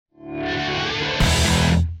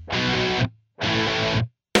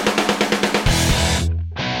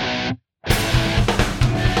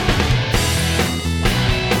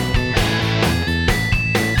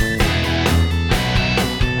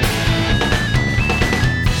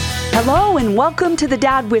Hello and welcome to the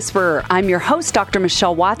Dad Whisperer. I'm your host, Dr.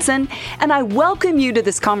 Michelle Watson, and I welcome you to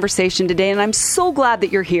this conversation today, and I'm so glad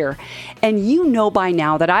that you're here. And you know by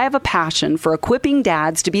now that I have a passion for equipping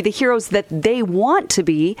dads to be the heroes that they want to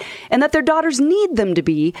be and that their daughters need them to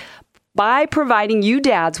be by providing you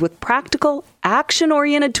dads with practical,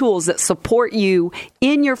 action-oriented tools that support you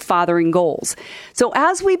in your fathering goals. So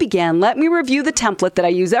as we begin, let me review the template that I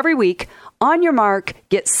use every week. On your mark,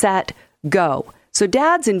 get set, go. So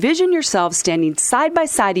dads, envision yourselves standing side by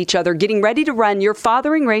side each other, getting ready to run your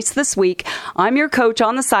fathering race this week. I'm your coach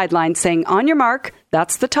on the sideline saying, on your mark,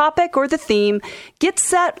 that's the topic or the theme. Get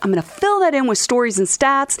set. I'm going to fill that in with stories and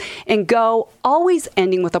stats and go, always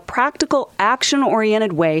ending with a practical,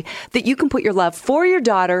 action-oriented way that you can put your love for your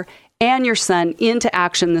daughter and your son into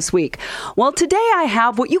action this week. Well, today I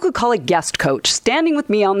have what you could call a guest coach standing with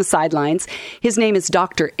me on the sidelines. His name is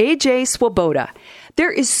Dr. A.J. Swoboda. There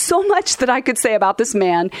is so much that I could say about this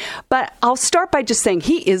man, but I'll start by just saying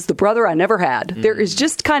he is the brother I never had. There is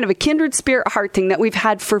just kind of a kindred spirit heart thing that we've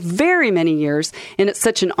had for very many years, and it's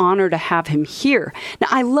such an honor to have him here. Now,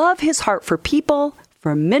 I love his heart for people,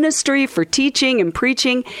 for ministry, for teaching and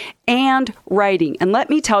preaching, and writing. And let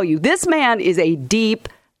me tell you, this man is a deep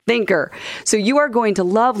thinker. So you are going to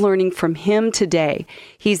love learning from him today.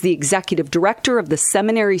 He's the executive director of the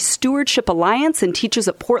Seminary Stewardship Alliance and teaches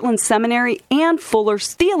at Portland Seminary and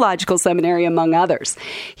Fuller's Theological Seminary, among others.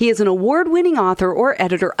 He is an award-winning author or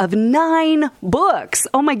editor of 9 books.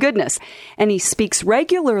 Oh my goodness. And he speaks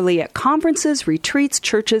regularly at conferences, retreats,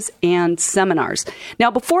 churches, and seminars. Now,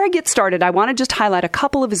 before I get started, I want to just highlight a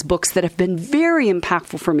couple of his books that have been very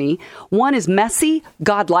impactful for me. One is Messy,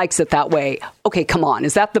 God Likes It That Way. Okay, come on.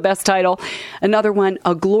 Is that the best title? Another one,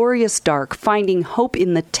 A Glorious Dark, Finding Hope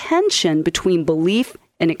in the Tension Between Belief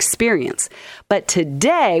and Experience. But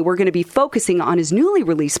today, we're going to be focusing on his newly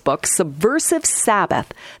released book, Subversive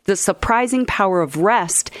Sabbath, The Surprising Power of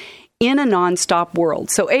Rest in a Nonstop World.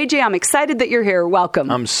 So, AJ, I'm excited that you're here. Welcome.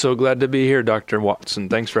 I'm so glad to be here, Dr. Watson.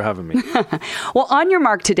 Thanks for having me. Well, on your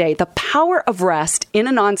mark today, The Power of Rest in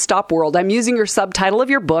a Nonstop World. I'm using your subtitle of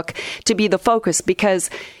your book to be the focus because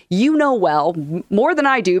you know well, more than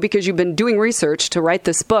I do, because you've been doing research to write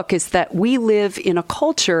this book, is that we live in a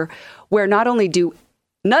culture where not only do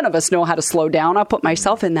none of us know how to slow down, I'll put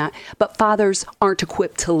myself in that, but fathers aren't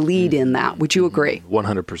equipped to lead in that. Would you agree?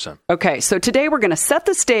 100%. Okay, so today we're going to set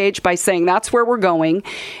the stage by saying that's where we're going.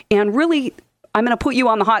 And really, I'm going to put you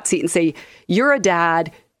on the hot seat and say, you're a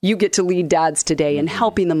dad. You get to lead dads today in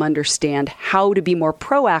helping them understand how to be more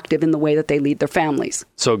proactive in the way that they lead their families.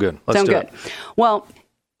 So good. Let's do it. Well,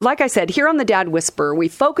 like I said, here on the Dad Whisperer, we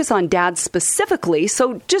focus on dads specifically.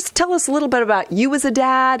 So just tell us a little bit about you as a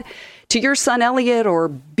dad, to your son Elliot, or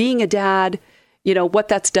being a dad, you know, what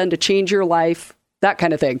that's done to change your life, that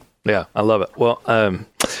kind of thing. Yeah, I love it. Well,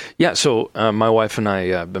 so my wife and I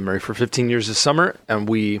have been married for 15 years this summer, and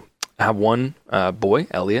we have one boy,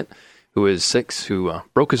 Elliot, who is 6, who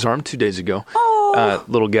broke his arm 2 days ago. Oh.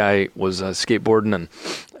 Little guy was skateboarding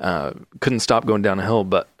and couldn't stop going down a hill,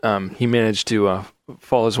 but he managed to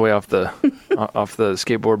fall his way off the off the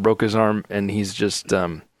skateboard, broke his arm, and he's just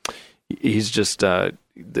the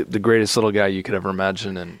greatest little guy you could ever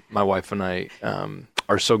imagine. And my wife and I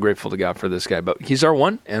are so grateful to God for this guy. But he's our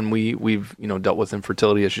one, and we've dealt with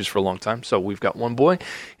infertility issues for a long time. So we've got one boy,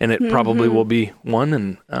 and it probably will be one,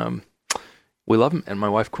 and we love him. And my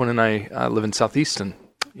wife Quinn and I live in Southeast, and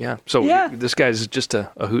this guy's just a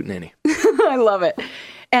hootenanny. I love it.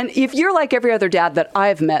 And if you're like every other dad that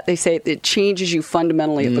I've met, they say it changes you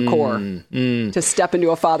fundamentally at the core to step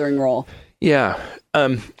into a fathering role. Yeah.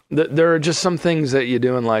 There are just some things that you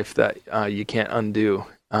do in life that you can't undo.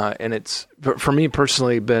 And it's, for me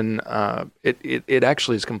personally, been, it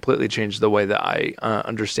actually has completely changed the way that I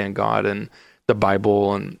understand God and the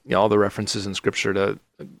Bible and all the references in Scripture to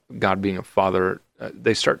God being a father.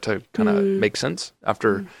 They start to kind of make sense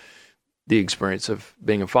after the experience of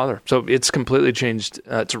being a father. So it's completely changed.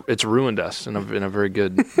 It's ruined us in a very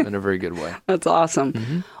good way. That's awesome.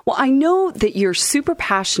 Mm-hmm. Well, I know that you're super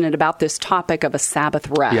passionate about this topic of a Sabbath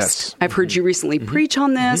rest. Yes. I've heard you recently preach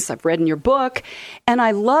on this. I've read in your book, and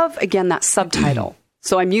I love again that subtitle.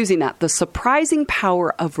 So I'm using that, The Surprising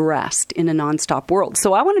Power of Rest in a Nonstop World.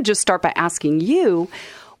 So I want to just start by asking you,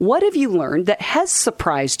 what have you learned that has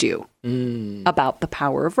surprised you about the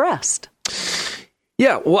power of rest?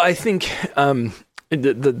 Yeah, well, I think the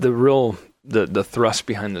thrust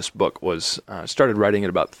behind this book was started writing it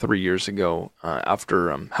about 3 years ago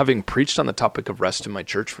after having preached on the topic of rest in my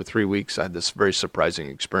church for 3 weeks. I had this very surprising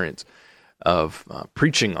experience.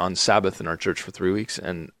 preaching on Sabbath in our church for 3 weeks,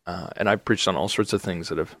 and I've preached on all sorts of things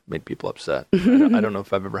that have made people upset. I don't know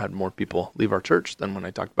if I've ever had more people leave our church than when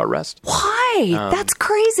I talked about rest. Why? That's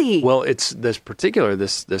crazy. Well, it's this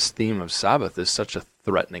theme of Sabbath is such a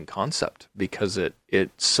threatening concept because it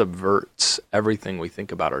subverts everything we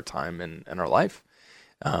think about our time and our life.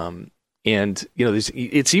 And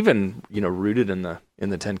it's even rooted in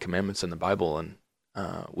the Ten Commandments in the Bible. And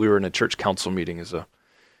we were in a church council meeting as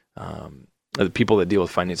the people that deal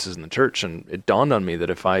with finances in the church, and it dawned on me that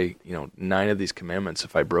if I 9 of these commandments,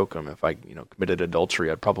 if I broke them, if I committed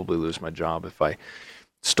adultery, I'd probably lose my job. If I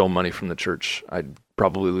stole money from the church, I'd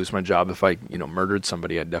probably lose my job. If I murdered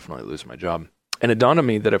somebody, I'd definitely lose my job. And it dawned on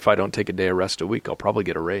me that if I don't take a day of rest a week, I'll probably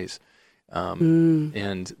get a raise.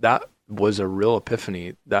 And that was a real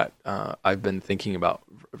epiphany that I've been thinking about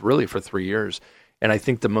really for 3 years. And I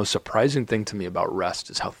think the most surprising thing to me about rest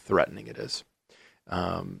is how threatening it is.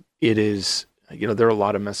 It is, there are a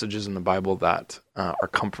lot of messages in the Bible that are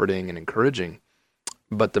comforting and encouraging,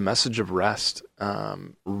 but the message of rest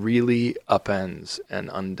really upends and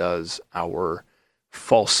undoes our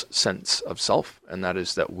false sense of self, and that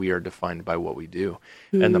is that we are defined by what we do.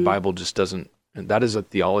 And the Bible just doesn't, and that is a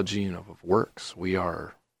theology of works. We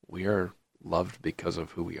are loved because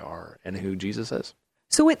of who we are and who Jesus is.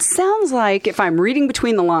 So it sounds like, if I'm reading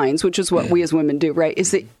between the lines, which is what we as women do, right,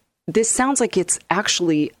 is that this sounds like it's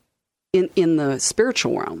actually in the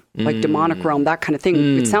spiritual realm, like demonic realm, that kind of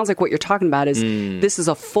thing. It sounds like what you're talking about is this is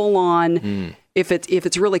a full-on, if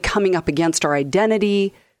it's really coming up against our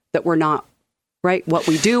identity, that we're not, right, what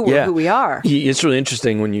we do or who we are. It's really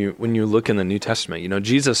interesting when you look in the New Testament.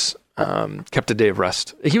 Jesus kept a day of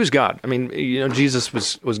rest. He was God. I mean, Jesus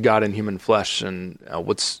was God in human flesh, and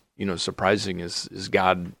what's surprising is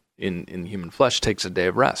God in human flesh takes a day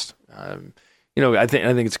of rest. I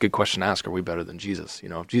think it's a good question to ask. Are we better than Jesus?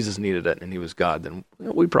 If Jesus needed it and he was God, then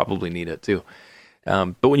we probably need it too.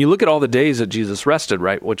 But when you look at all the days that Jesus rested,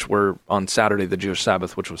 right, which were on Saturday, the Jewish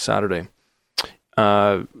Sabbath, which was Saturday,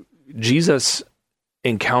 Jesus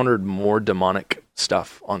encountered more demonic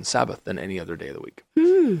stuff on Sabbath than any other day of the week.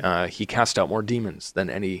 He cast out more demons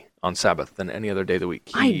on Sabbath than any other day of the week.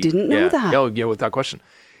 I didn't know that. Yeah, without question.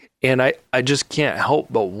 And I just can't help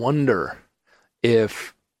but wonder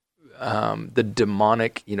if the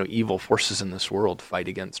demonic, evil forces in this world fight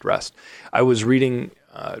against rest. I was reading,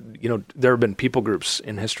 there have been people groups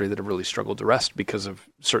in history that have really struggled to rest because of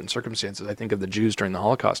certain circumstances. I think of the Jews during the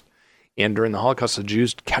Holocaust. And during the Holocaust, the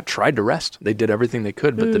Jews tried to rest. They did everything they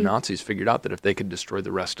could, but the Nazis figured out that if they could destroy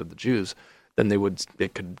the rest of the Jews, then they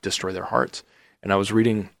could destroy their hearts. And I was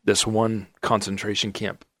reading this one concentration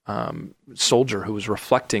camp soldier who was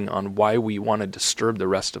reflecting on why we want to disturb the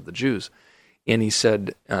rest of the Jews. And he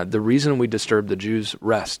said, the reason we disturb the Jews'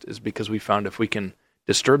 rest is because we found if we can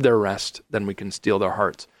disturb their rest, then we can steal their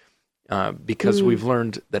hearts. Because we've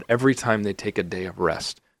learned that every time they take a day of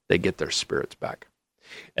rest, they get their spirits back.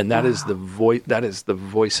 And that is the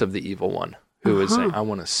voice of the evil one who is saying, I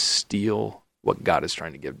want to steal what God is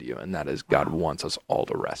trying to give to you. And that is God wants us all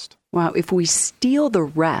to rest. Wow. If we steal their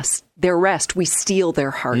rest, we steal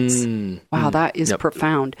their hearts. Wow. That is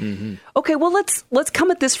profound. Okay. Well, let's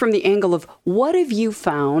come at this from the angle of what have you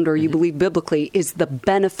found, or you believe biblically, is the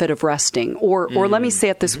benefit of resting? Or let me say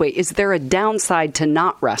it this way. Is there a downside to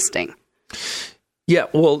not resting? Yeah.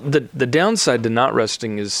 Well, the downside to not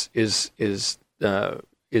resting is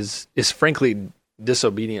frankly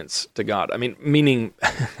disobedience to God. I mean, meaning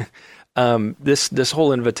this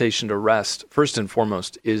whole invitation to rest, first and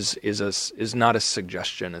foremost, is not a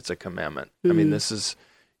suggestion; it's a commandment. I mean, this is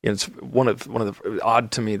it's one of the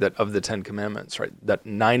odd to me that of the 10 commandments, right? That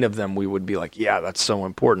 9 of them we would be like, yeah, that's so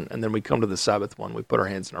important, and then we come to the Sabbath one, we put our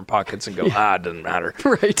hands in our pockets and go, it doesn't matter,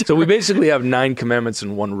 right? So we basically have 9 commandments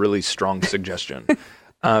and one really strong suggestion.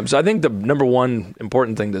 So I think the number one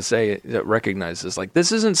important thing to say, that recognize is like,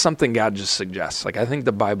 this isn't something God just suggests. Like, I think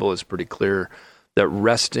the Bible is pretty clear that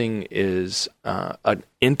resting is an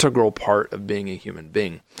integral part of being a human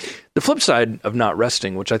being. The flip side of not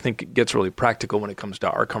resting, which I think gets really practical when it comes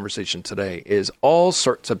to our conversation today, is all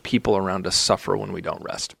sorts of people around us suffer when we don't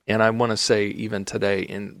rest. And I want to say even today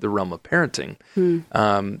in the realm of parenting,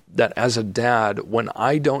 that as a dad, when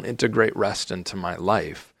I don't integrate rest into my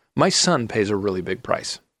life, my son pays a really big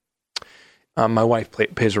price. My wife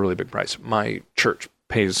pays a really big price. My church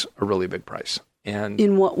pays a really big price. And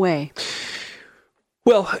in what way?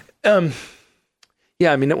 Well,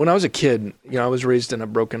 yeah, I mean, when I was a kid, I was raised in a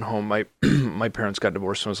broken home. My parents got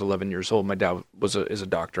divorced when I was 11 years old. My dad is a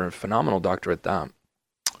doctor, a phenomenal doctor at that.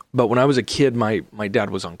 But when I was a kid, my dad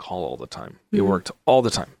was on call all the time. He worked all the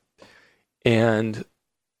time. And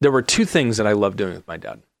there were 2 things that I loved doing with my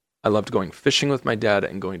dad. I loved going fishing with my dad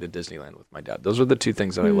and going to Disneyland with my dad. Those are the two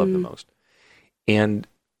things that I loved the most. And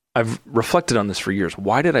I've reflected on this for years.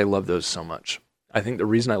 Why did I love those so much? I think the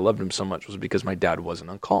reason I loved them so much was because my dad wasn't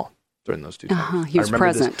on call during those two times. He was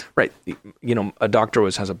present. This, right. A doctor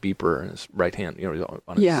always has a beeper in his right hand,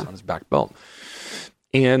 on his back belt.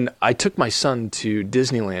 And I took my son to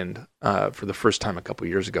Disneyland for the first time a couple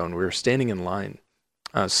years ago, and we were standing in line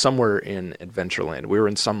somewhere in Adventureland. We were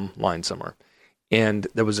in some line somewhere. And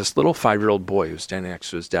there was this little 5-year-old boy who was standing next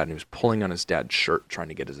to his dad, and he was pulling on his dad's shirt, trying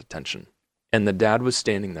to get his attention. And the dad was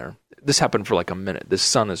standing there. This happened for like a minute. This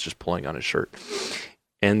son is just pulling on his shirt.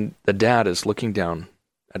 And the dad is looking down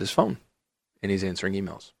at his phone, and he's answering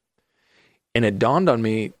emails. And it dawned on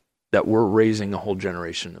me that we're raising a whole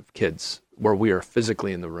generation of kids where we are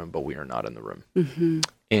physically in the room, but we are not in the room. Mm-hmm.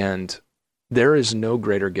 And there is no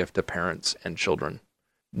greater gift to parents and children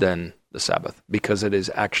than the Sabbath, because it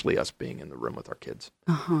is actually us being in the room with our kids.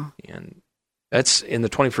 And that's in the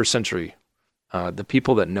 21st century. The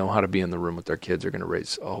people that know how to be in the room with their kids are going to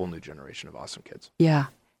raise a whole new generation of awesome kids. Yeah.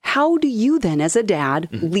 How do you then, as a dad,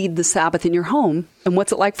 lead the Sabbath in your home? And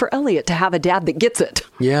what's it like for Elliot to have a dad that gets it?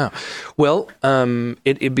 Yeah. Well,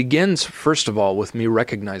 it begins, first of all, with me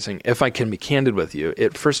recognizing, if I can be candid with you,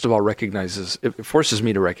 it first of all it forces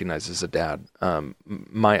me to recognize as a dad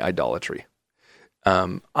my idolatry.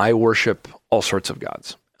 I worship all sorts of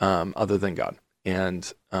gods other than God.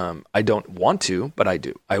 And I don't want to, but I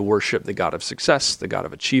do. I worship the God of success, the God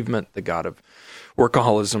of achievement, the God of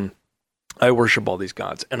workaholism. I worship all these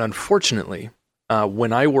gods. And unfortunately,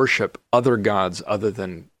 when I worship other gods other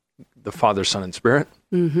than the Father, Son, and Spirit,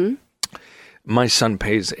 my son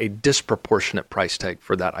pays a disproportionate price tag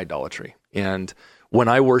for that idolatry. And when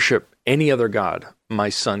I worship any other god, my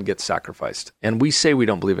son gets sacrificed. And we say we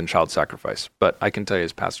don't believe in child sacrifice, but I can tell you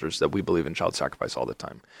as pastors that we believe in child sacrifice all the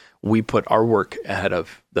time. We put our work ahead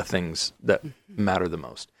of the things that matter the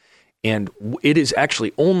most. And it is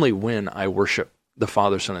actually only when I worship the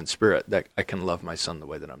Father, Son, and Spirit that I can love my son the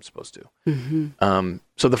way that I'm supposed to.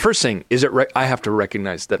 So the first thing is I have to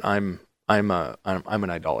recognize that I'm an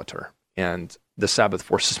idolater, and the Sabbath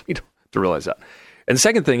forces me to realize that. And the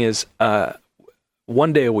second thing is,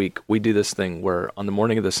 one day a week, we do this thing where on the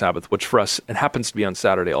morning of the Sabbath, which for us, it happens to be on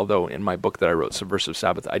Saturday, although in my book that I wrote, Subversive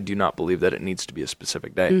Sabbath, I do not believe that it needs to be a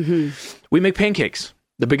specific day. We make pancakes,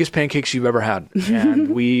 the biggest pancakes you've ever had.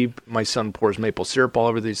 And my son pours maple syrup all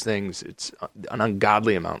over these things. It's an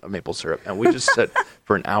ungodly amount of maple syrup. And we just sit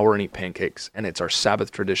for an hour and eat pancakes. And it's our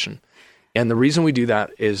Sabbath tradition. And the reason we do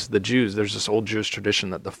that is the Jews, there's this old Jewish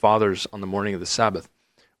tradition that the fathers on the morning of the Sabbath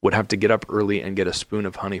would have to get up early and get a spoon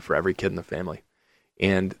of honey for every kid in the family.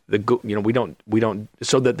 And we don't,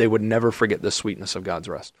 so that they would never forget the sweetness of God's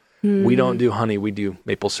rest. We don't do honey, we do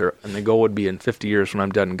maple syrup. And the goal would be in 50 years when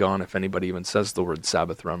I'm dead and gone, if anybody even says the word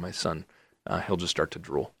Sabbath around my son, he'll just start to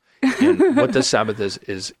drool. And what the Sabbath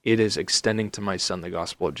is it is extending to my son the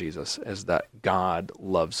gospel of Jesus, as that God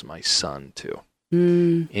loves my son too.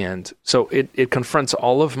 And so it confronts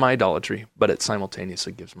all of my idolatry, but it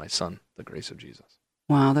simultaneously gives my son the grace of Jesus.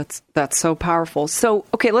 Wow, that's so powerful. So,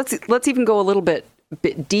 okay, let's even go a little bit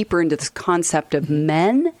deeper into this concept of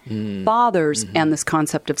men, fathers, and this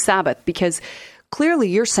concept of Sabbath, because clearly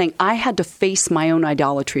you're saying I had to face my own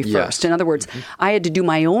idolatry first. Yes. In other words, I had to do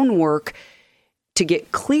my own work to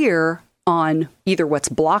get clear on either what's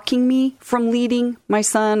blocking me from leading my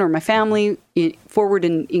son or my family forward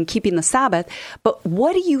in keeping the Sabbath, but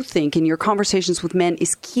what do you think in your conversations with men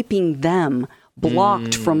is keeping them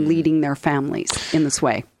blocked from leading their families in this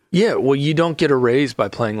way? Yeah, well, you don't get a raise by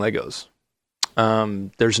playing Legos.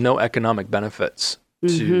 There's no economic benefits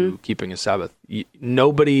to keeping a Sabbath.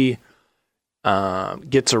 Nobody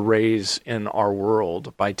gets a raise in our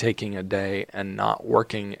world by taking a day and not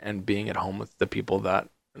working and being at home with the people that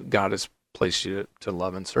God has placed you to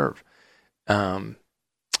love and serve.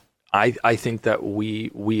 I think that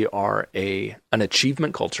we are an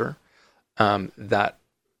achievement culture that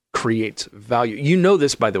creates value. You know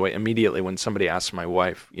this, by the way, immediately when somebody asks my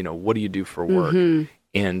wife, what do you do for work?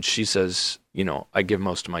 And she says, I give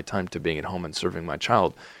most of my time to being at home and serving my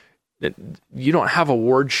child. You don't have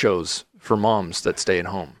award shows for moms that stay at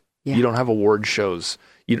home. Yeah. You don't have award shows.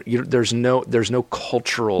 There's no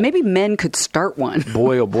cultural. Maybe men could start one.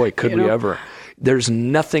 Boy, oh boy, could we ever. There's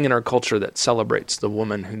nothing in our culture that celebrates the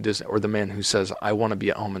woman who does, or the man who says, I want to be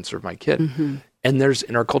at home and serve my kid. And there's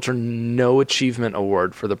in our culture no achievement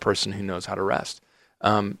award for the person who knows how to rest.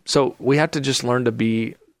 So we have to just learn to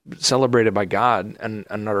be celebrated by God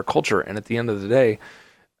and our culture. And at the end of the day,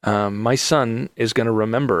 my son is going to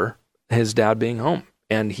remember his dad being home,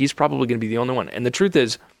 and he's probably going to be the only one. And the truth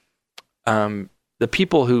is, the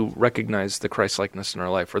people who recognize the Christ-likeness in our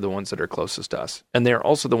life are the ones that are closest to us. And they're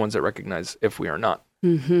also the ones that recognize if we are not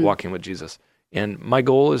walking with Jesus. And my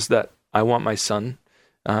goal is that I want my son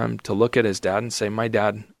to look at his dad and say, my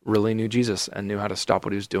dad really knew Jesus and knew how to stop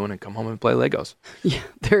what he was doing and come home and play Legos. Yeah,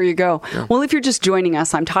 there you go. Yeah. Well, if you're just joining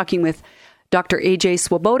us, I'm talking with Dr. A.J.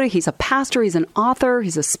 Swoboda. He's a pastor, he's an author,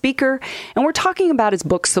 he's a speaker, and we're talking about his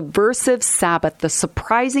book, Subversive Sabbath, The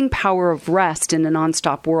Surprising Power of Rest in a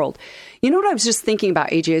Nonstop World. You know what I was just thinking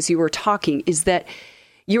about, A.J., as you were talking, is that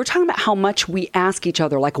you were talking about how much we ask each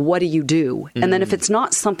other, like, what do you do? And then if it's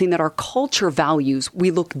not something that our culture values,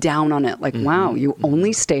 we look down on it, like, wow, you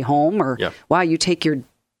only stay home, or wow, you take your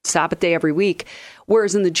Sabbath day every week.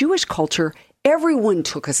 Whereas in the Jewish culture, everyone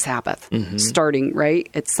took a Sabbath starting, right,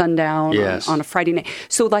 at sundown on a Friday night.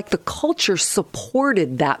 So like the culture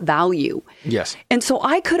supported that value. Yes. And so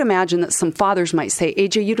I could imagine that some fathers might say,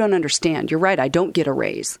 AJ, you don't understand. You're right. I don't get a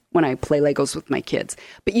raise when I play Legos with my kids.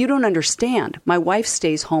 But you don't understand. My wife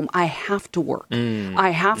stays home. I have to work.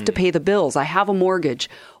 I have to pay the bills. I have a mortgage.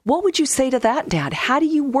 What would you say to that, Dad? How do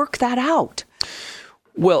you work that out?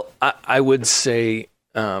 Well, I would say...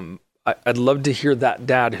 I'd love to hear that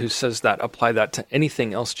dad who says that, apply that to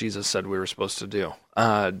anything else Jesus said we were supposed to do.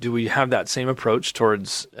 Do we have that same approach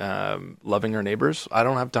towards loving our neighbors? I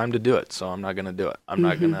don't have time to do it, so I'm not going to do it. I'm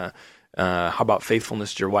not going to. How about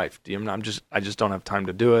faithfulness to your wife? I just don't have time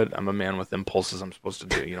to do it. I'm a man with impulses I'm supposed to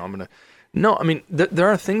do. I'm going to. No, I mean, there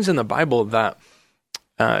are things in the Bible that,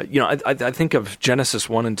 I think of Genesis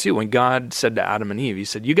 1 and 2, when God said to Adam and Eve, he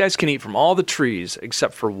said, you guys can eat from all the trees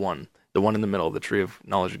except for one. The one in the middle, the tree of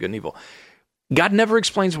knowledge of good and evil. God never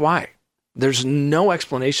explains why. There's no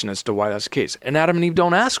explanation as to why that's the case. And Adam and Eve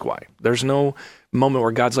don't ask why. There's no moment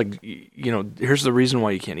where God's like, here's the reason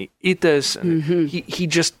why you can't eat this. And he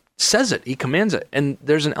just says it. He commands it. And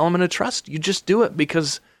there's an element of trust. You just do it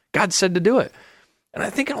because God said to do it. And I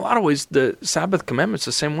think in a lot of ways, the Sabbath commandment's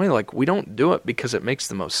the same way. Like, we don't do it because it makes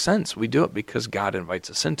the most sense. We do it because God invites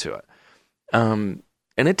us into it.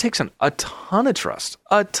 And it takes a ton of trust,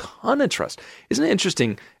 Isn't it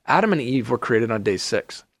interesting? Adam and Eve were created on day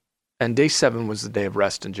 6, and day 7 was the day of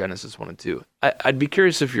rest in Genesis 1 and 2. I'd be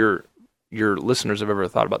curious if your listeners have ever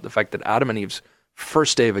thought about the fact that Adam and Eve's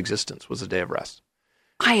first day of existence was a day of rest.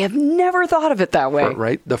 I have never thought of it that way.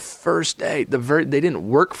 Right? The first day, they didn't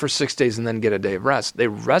work for 6 days and then get a day of rest. They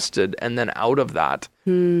rested, and then out of that,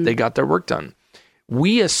 they got their work done.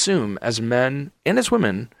 We assume as men and as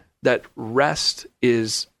women that rest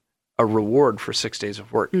is a reward for 6 days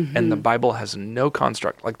of work. And the Bible has no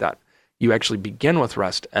construct like that. You actually begin with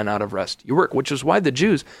rest, and out of rest you work, which is why the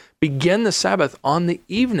Jews begin the Sabbath on the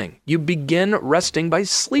evening. You begin resting by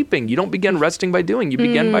sleeping. You don't begin resting by doing. You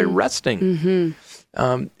begin by resting.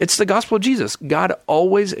 It's the gospel of Jesus. God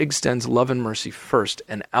always extends love and mercy first,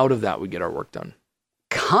 and out of that we get our work done.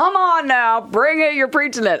 Come on now, bring it, you're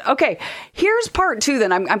preaching it. Okay, here's part 2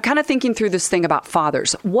 then. I'm kind of thinking through this thing about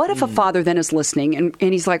fathers. What if a father then is listening and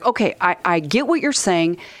he's like, okay, I get what you're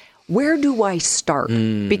saying. Where do I start?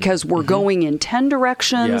 Because we're going in 10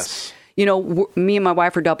 directions. Yes. Me and my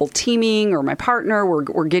wife are double teaming, or my partner,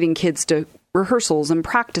 we're getting kids to rehearsals and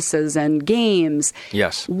practices and games.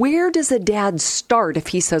 Yes. Where does a dad start if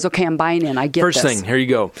he says, okay, I'm buying in, I get First this? Thing, here you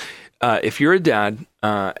go. If you're a dad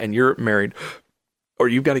and you're married, or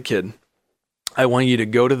you've got a kid, I want you to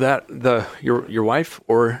go to your wife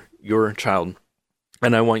or your child,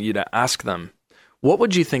 and I want you to ask them, what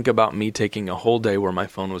would you think about me taking a whole day where my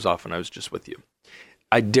phone was off and I was just with you?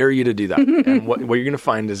 I dare you to do that. And what you're going to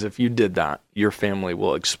find is if you did that, your family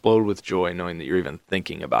will explode with joy knowing that you're even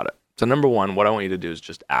thinking about it. So number one, what I want you to do is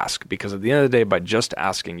just ask, because at the end of the day, by just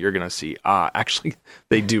asking, you're going to see, actually,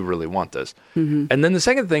 they do really want this. And then the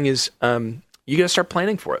second thing is you got to start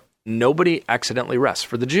planning for it. Nobody accidentally rests.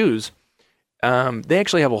 For the Jews, they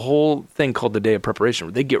actually have a whole thing called the day of preparation,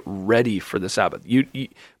 where they get ready for the Sabbath.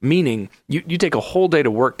 Meaning you take a whole day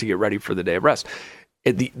to work to get ready for the day of rest.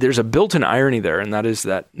 There's a built-in irony there, and that is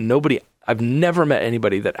that I've never met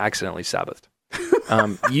anybody that accidentally Sabbathed.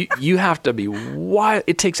 You have to be wild.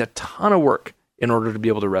 It takes a ton of work in order to be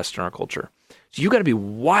able to rest in our culture. So you got to be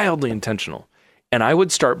wildly intentional. And I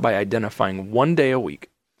would start by identifying one day a week,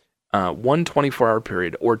 one 24-hour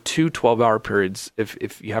period, or 2 12-hour periods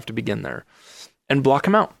if you have to begin there, and block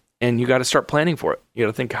them out. And you got to start planning for it. You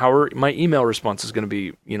got to think, how are my email responses going to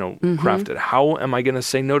be, crafted? How am I going to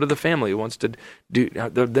say no to the family who wants to do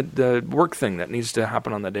the work thing that needs to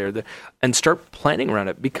happen on that day, and start planning around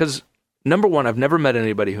it? Because number one, I've never met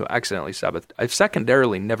anybody who accidentally Sabbathed. I've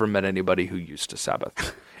secondarily never met anybody who used to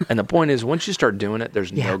Sabbath. And the point is, once you start doing it,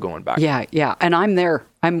 there's no going back. Yeah. And I'm there.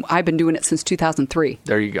 I've been doing it since 2003.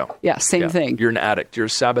 There you go. Yeah, same thing. You're an addict. You're a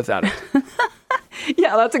Sabbath addict.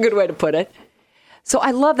 Yeah, that's a good way to put it. So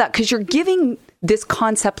I love that because you're giving this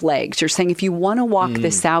concept legs. You're saying if you want to walk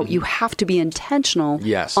this out, you have to be intentional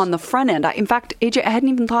on the front end. In fact, AJ, I hadn't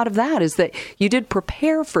even thought of that, is that you did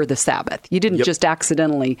prepare for the Sabbath. You didn't just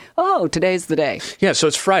accidentally, today's the day. Yeah, so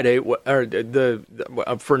it's Friday.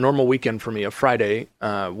 For a normal weekend for me, a Friday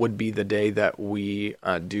would be the day that we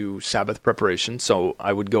do Sabbath preparation. So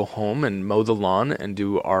I would go home and mow the lawn and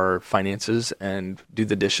do our finances and do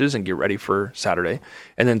the dishes and get ready for Saturday.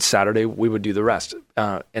 And then Saturday, we would do the rest.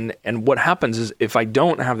 And what happens is if I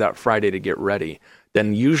don't have that Friday to get ready,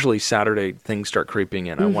 then usually Saturday things start creeping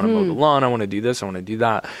in. I want to mow the lawn. I want to do this. I want to do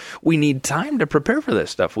that. We need time to prepare for this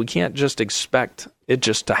stuff. We can't just expect it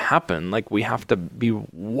just to happen. Like, we have to be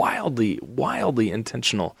wildly, wildly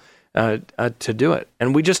intentional to do it.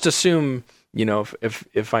 And we just assume,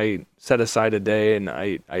 if I set aside a day and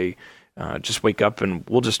I just wake up and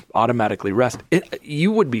we'll just automatically rest,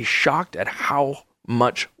 you would be shocked at how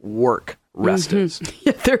much work rest is.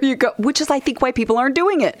 Yeah, there you go. Which is, I think, why people aren't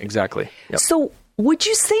doing it. Exactly. Yep. So would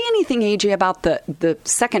you say anything, AJ, about the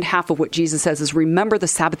second half of what Jesus says is remember the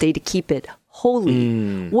Sabbath day to keep it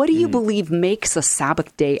holy? What do you believe makes a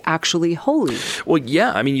Sabbath day actually holy? Well,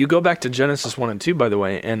 yeah. I mean, you go back to Genesis 1 and 2, by the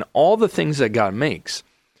way, and all the things that God makes,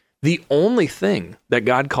 the only thing that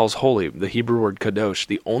God calls holy, the Hebrew word kadosh,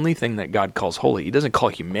 the only thing that God calls holy, he doesn't call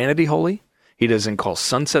humanity holy. He doesn't call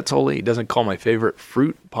sunsets holy. He doesn't call my favorite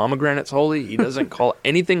fruit, pomegranates, holy. He doesn't call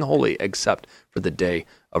anything holy except for the day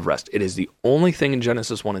of rest. It is the only thing in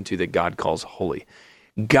Genesis 1 and 2 that God calls holy.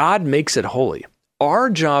 God makes it holy.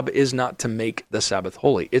 Our job is not to make the Sabbath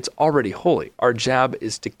holy. It's already holy. Our job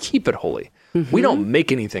is to keep it holy. We don't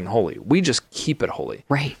make anything holy. We just keep it holy.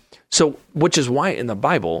 Right. So, which is why in the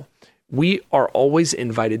Bible, we are always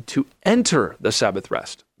invited to enter the Sabbath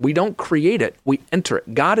rest. We don't create it, we enter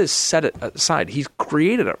it. God has set it aside. He's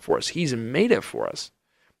created it for us. He's made it for us.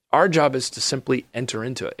 Our job is to simply enter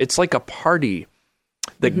into it. It's like a party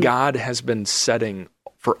that God has been setting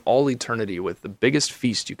for all eternity with the biggest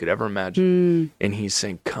feast you could ever imagine. And he's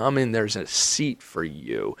saying, come in, there's a seat for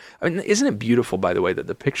you. I mean, isn't it beautiful, by the way, that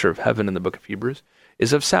the picture of heaven in the book of Hebrews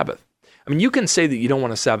is of Sabbath? I mean, you can say that you don't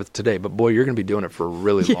want a Sabbath today, but boy, you're going to be doing it for a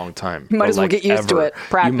really long time. You might as well get used to it.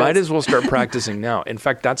 Practice. You might as well start practicing now. In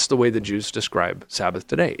fact, that's the way the Jews describe Sabbath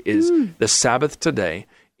today, is the Sabbath today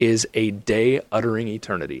is a day uttering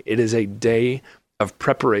eternity. It is a day of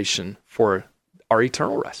preparation for our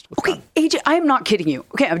eternal rest with God. AJ, I'm not kidding you.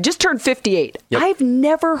 Okay, I've just turned 58. Yep. I've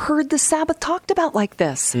never heard the Sabbath talked about like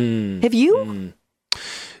this. Have you?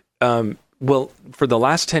 Well, for the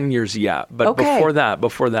last 10 years, yeah. But before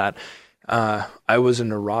that, I was a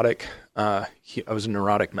neurotic. I was a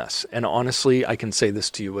neurotic mess, and honestly, I can say this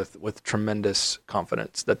to you with tremendous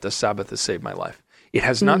confidence that the Sabbath has saved my life. It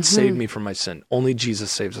has not saved me from my sin. Only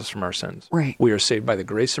Jesus saves us from our sins. Right. We are saved by the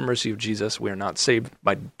grace and mercy of Jesus. We are not saved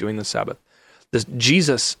by doing the Sabbath.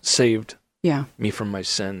 Jesus saved me from my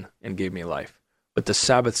sin and gave me life, but the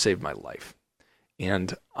Sabbath saved my life,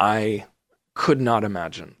 and I could not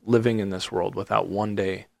imagine living in this world without one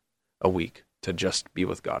day a week to just be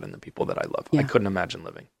with God and the people that I love. I couldn't imagine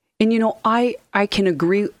living. And, I can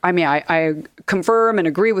agree. I mean, I confirm and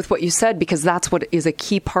agree with what you said, because that's what is a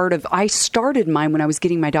key part of, I started mine when I was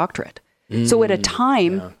getting my doctorate. So at a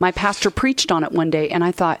time, my pastor preached on it one day, and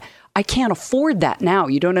I thought, I can't afford that now.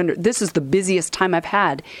 This is the busiest time I've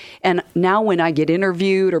had. And now when I get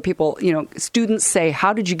interviewed or people, students say,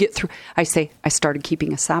 how did you get through? I say, I started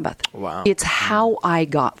keeping a Sabbath. Wow. It's how I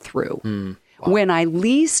got through. Wow. When I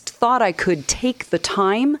least thought I could take the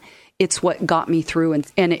time, it's what got me through.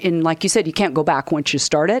 And like you said, you can't go back once you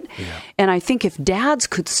start it. Yeah. And I think if dads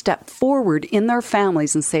could step forward in their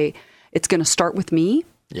families and say, it's going to start with me.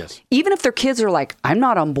 Yes. Even if their kids are like, I'm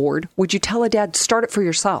not on board, would you tell a dad, start it for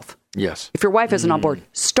yourself? Yes. If your wife isn't on board,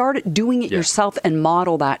 start doing it yourself and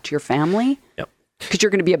model that to your family. Yep. Because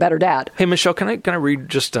you're going to be a better dad. Hey, Michelle, can I read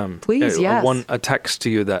just please, yes. a text to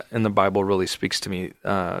you that in the Bible really speaks to me?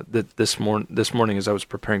 That this morning, as I was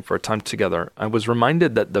preparing for a time together, I was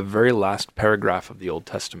reminded that the very last paragraph of the Old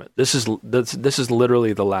Testament. This is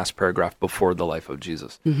literally the last paragraph before the life of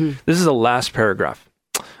Jesus. This is the last paragraph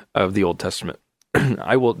of the Old Testament.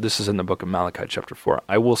 This is in the book of Malachi, chapter 4.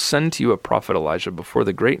 I will send to you a prophet Elijah before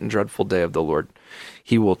the great and dreadful day of the Lord.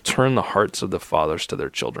 He will turn the hearts of the fathers to their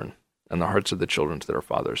children, and the hearts of the children to their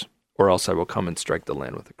fathers, or else I will come and strike the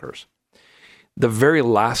land with a curse. The very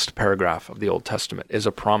last paragraph of the Old Testament is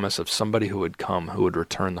a promise of somebody who would come, who would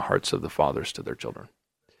return the hearts of the fathers to their children.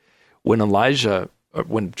 When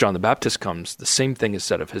John the Baptist comes, the same thing is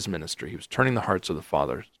said of his ministry. He was turning the hearts of the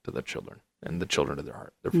fathers to the children, and the children to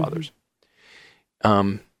their fathers.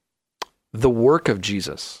 The work of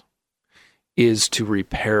Jesus is to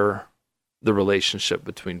repair the relationship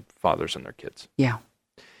between fathers and their kids. Yeah.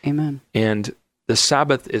 Amen. And the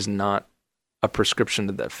Sabbath is not a prescription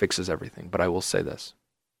that fixes everything, but I will say this.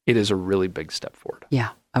 It is a really big step forward. Yeah,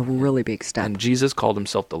 a really big step. And Jesus called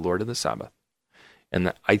himself the Lord of the Sabbath.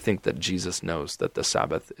 And I think that Jesus knows that the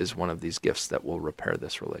Sabbath is one of these gifts that will repair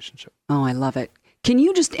this relationship. Oh, I love it. Can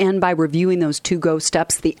you just end by reviewing those 2 go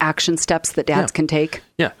steps, the action steps that dads can take?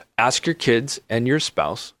 Yeah. Ask your kids and your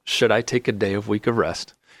spouse, should I take a day of week of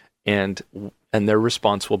rest? And their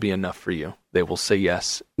response will be enough for you. They will say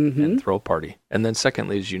yes and throw a party. And then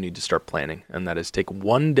secondly is you need to start planning. And that is take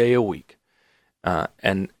 1 day a week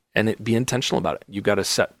and be intentional about it. You got to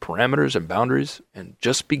set parameters and boundaries and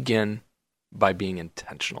just begin by being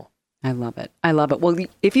intentional. I love it. I love it. Well,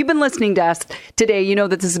 if you've been listening to us today, you know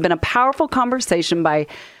that this has been a powerful conversation by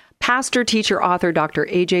pastor, teacher, author, Dr.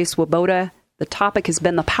 A.J. Swoboda. The topic has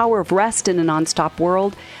been the power of rest in a nonstop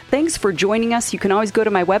world. Thanks for joining us. You can always go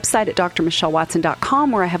to my website at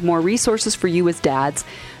drmichellewatson.com where I have more resources for you as dads.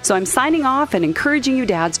 So I'm signing off and encouraging you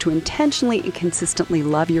dads to intentionally and consistently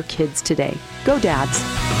love your kids today. Go dads.